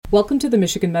Welcome to the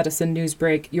Michigan Medicine News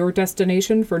Break, your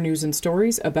destination for news and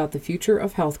stories about the future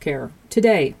of healthcare.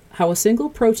 Today, how a single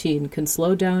protein can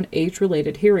slow down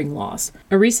age-related hearing loss.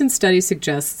 A recent study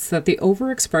suggests that the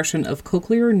overexpression of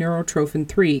cochlear neurotrophin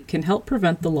 3 can help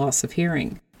prevent the loss of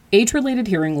hearing. Age-related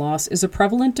hearing loss is a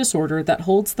prevalent disorder that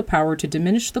holds the power to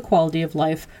diminish the quality of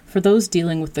life for those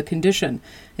dealing with the condition.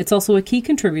 It's also a key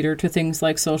contributor to things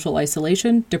like social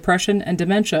isolation, depression, and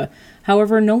dementia.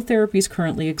 However, no therapies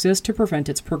currently exist to prevent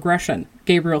its progression.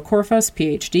 Gabriel Korfas,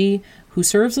 Ph.D., who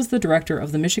serves as the director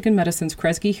of the Michigan Medicine's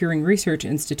Kresge Hearing Research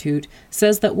Institute,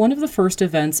 says that one of the first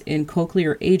events in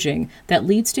cochlear aging that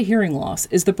leads to hearing loss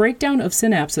is the breakdown of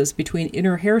synapses between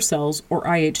inner hair cells, or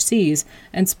IHCs,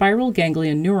 and spiral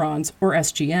ganglion neurons, or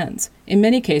SGNs. In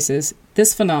many cases,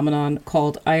 this phenomenon,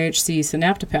 called IHC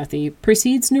synaptopathy,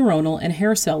 precedes neuronal and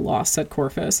hair cell loss, said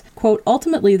Korfas. Quote,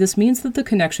 ultimately, this means that the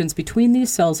connections between these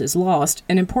cells is lost,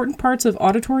 and important parts of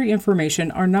auditory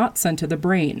information are not sent to the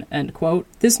brain, end quote.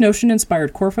 This notion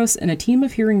inspired Korfas and a team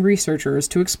of hearing researchers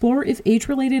to explore if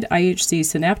age-related IHC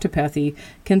synaptopathy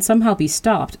can somehow be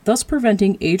stopped, thus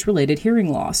preventing age-related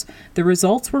hearing loss. The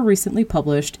results were recently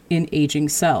published in Aging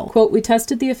Cell. Quote, we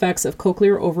tested the effects of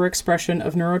cochlear overexpression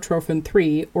of neurotrophin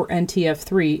 3, or NTF3,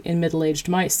 in middle-aged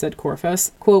mice, said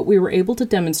Korfas. Quote, we were able to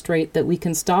demonstrate that we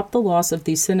can stop the loss of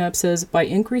these synapses by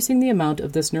increasing the amount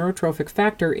of this neurotrophic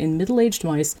factor in middle-aged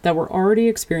mice that were already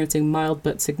experiencing mild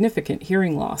but significant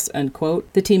hearing loss, end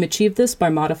quote. The team achieved this by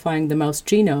modifying the mouse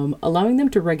genome, allowing them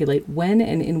to regulate when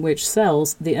and in which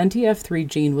cells the NTF3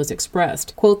 gene was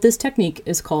expressed. Quote, this technique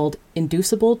is called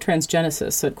inducible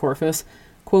transgenesis, said Korfas.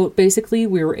 Quote, basically,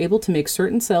 we were able to make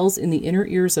certain cells in the inner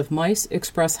ears of mice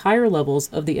express higher levels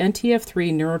of the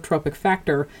NTF3 neurotropic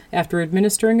factor after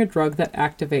administering a drug that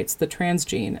activates the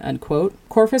transgene, end quote.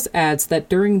 Korfas adds that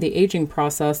during the aging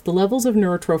process, the levels of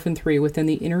neurotrophin 3 within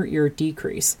the inner ear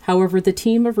decrease. However, the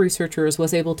team of researchers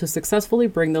was able to successfully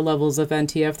bring the levels of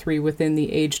NTF3 within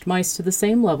the aged mice to the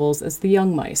same levels as the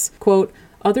young mice. Quote,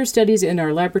 other studies in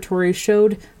our laboratory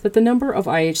showed that the number of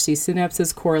IHC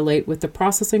synapses correlate with the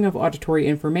processing of auditory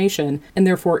information and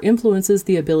therefore influences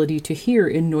the ability to hear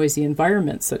in noisy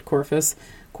environments, said Korfas.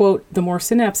 Quote, the more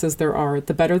synapses there are,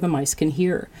 the better the mice can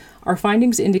hear. Our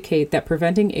findings indicate that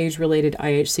preventing age-related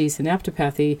IHC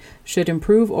synaptopathy should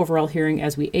improve overall hearing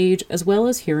as we age, as well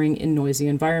as hearing in noisy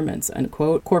environments, end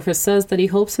quote. Korfas says that he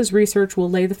hopes his research will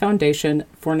lay the foundation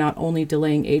for not only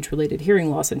delaying age-related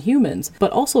hearing loss in humans,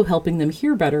 but also helping them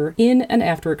hear better in and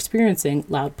after experiencing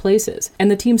loud places. And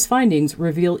the team's findings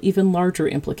reveal even larger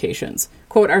implications.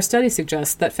 Quote, our study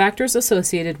suggests that factors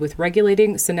associated with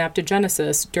regulating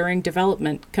synaptogenesis during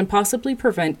development can possibly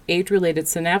prevent age-related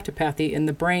synaptopathy in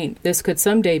the brain. This could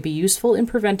someday be useful in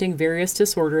preventing various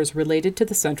disorders related to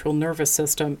the central nervous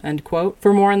system, end quote.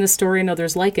 For more on this story and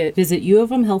others like it, visit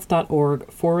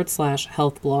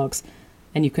uofmhealth.org/health blogs,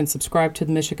 and you can subscribe to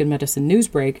the Michigan Medicine News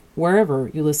Break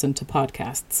wherever you listen to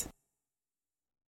podcasts.